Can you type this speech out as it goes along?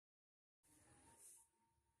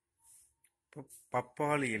இப்போ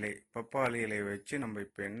பப்பாளி இலை வச்சு நம்ம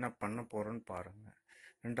இப்போ என்ன பண்ண போறோம்னு பாருங்க.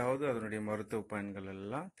 ரெண்டாவது அதனுடைய மருத்துவ பயன்கள்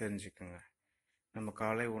எல்லாம் தெரிஞ்சுக்குங்க. நம்ம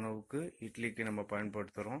காலை உணவுக்கு இட்லிக்கு நம்ம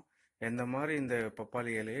பயன்படுத்துகிறோம். எந்த மாதிரி இந்த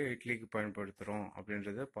பப்பாளி இலையை இட்லிக்கு பயன்படுத்துகிறோம்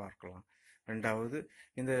அப்படின்றத பார்க்கலாம். ரெண்டாவது,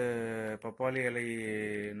 இந்த பப்பாளி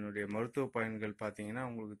இலையினுடைய மருத்துவ பயன்கள் பார்த்தீங்கன்னா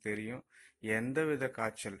உங்களுக்கு தெரியும். எந்தவித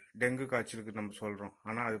காய்ச்சல், டெங்கு காய்ச்சலுக்கு நம்ம சொல்கிறோம்,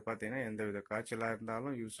 ஆனால் அது பார்த்தீங்கன்னா எந்தவித காய்ச்சலாக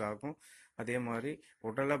இருந்தாலும் யூஸ் ஆகும். அதே மாதிரி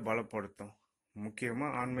உடலை பலப்படுத்தும்.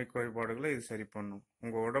 முக்கியமாக ஆண்மை குறைபாடுகளை இது சரி பண்ணும்.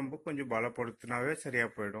 உங்கள் உடம்பு கொஞ்சம் பலப்படுத்தினாவே சரியாக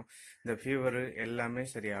போயிடும். இந்த ஃபீவரு எல்லாமே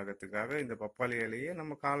சரியாகிறதுக்காக இந்த பப்பாளி இலையை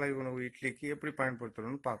நம்ம காலை உணவு இட்லிக்கு எப்படி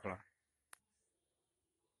பயன்படுத்தணும்னு பார்க்கலாம்.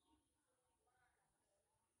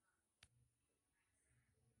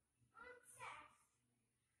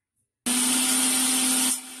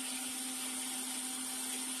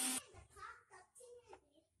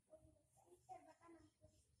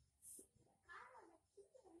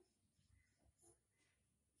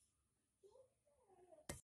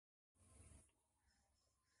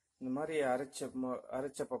 இந்த மாதிரி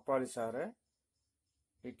அரைச்ச பப்பாளி சாறை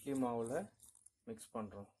இட்லி மாவில் மிக்ஸ்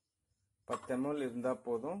பண்ணுறோம். 10 ml இருந்தால்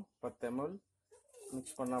போதும். 10 ml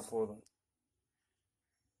மிக்ஸ் பண்ணால் போதும்.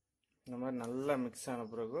 இந்த மாதிரி நல்லா மிக்ஸ் ஆன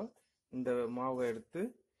பிறகு இந்த மாவை எடுத்து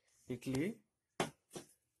இட்லி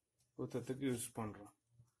ஊற்றத்துக்கு யூஸ் பண்ணுறோம்.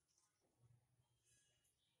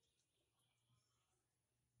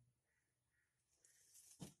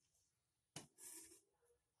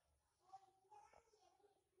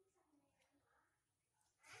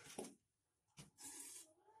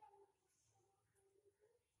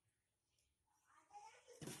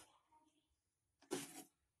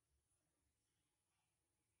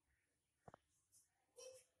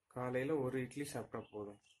 காலையில் ஒரு இட்லி சாப்பிட்டா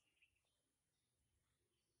போதும்.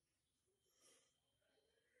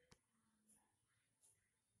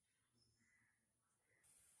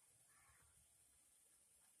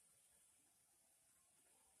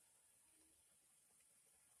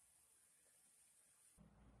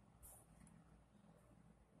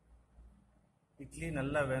 இட்லி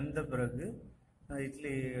நல்லா வெந்த பிறகு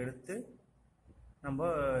இட்லி எடுத்து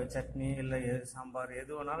நம்ம சட்னி இல்லை சாம்பார்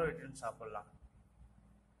எது வேணாலும் இட்லின்னு சாப்பிட்லாம்.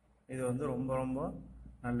 இது வந்து ரொம்ப ரொம்ப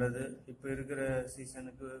நல்லது. இப்போ இருக்கிற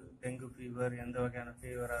சீசனுக்கு டெங்கு ஃபீவர், எந்த வகையான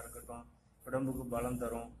ஃபீவராக இருக்கட்டும், உடம்புக்கு பலம்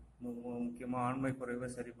தரும். முக்கியமாக ஆண்மை குறைவை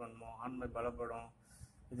சரி பண்ணும், ஆண்மை பலப்படும்.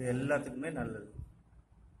 இது எல்லாத்துக்குமே நல்லது.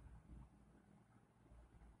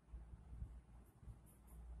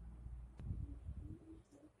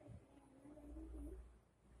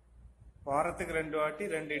 வாரத்துக்கு 2 வாட்டி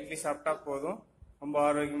 2 இட்லி சாப்பிட்டா போதும். ரொம்ப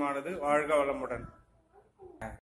ஆரோக்கியமானது. வாழ்க வளமுடன்.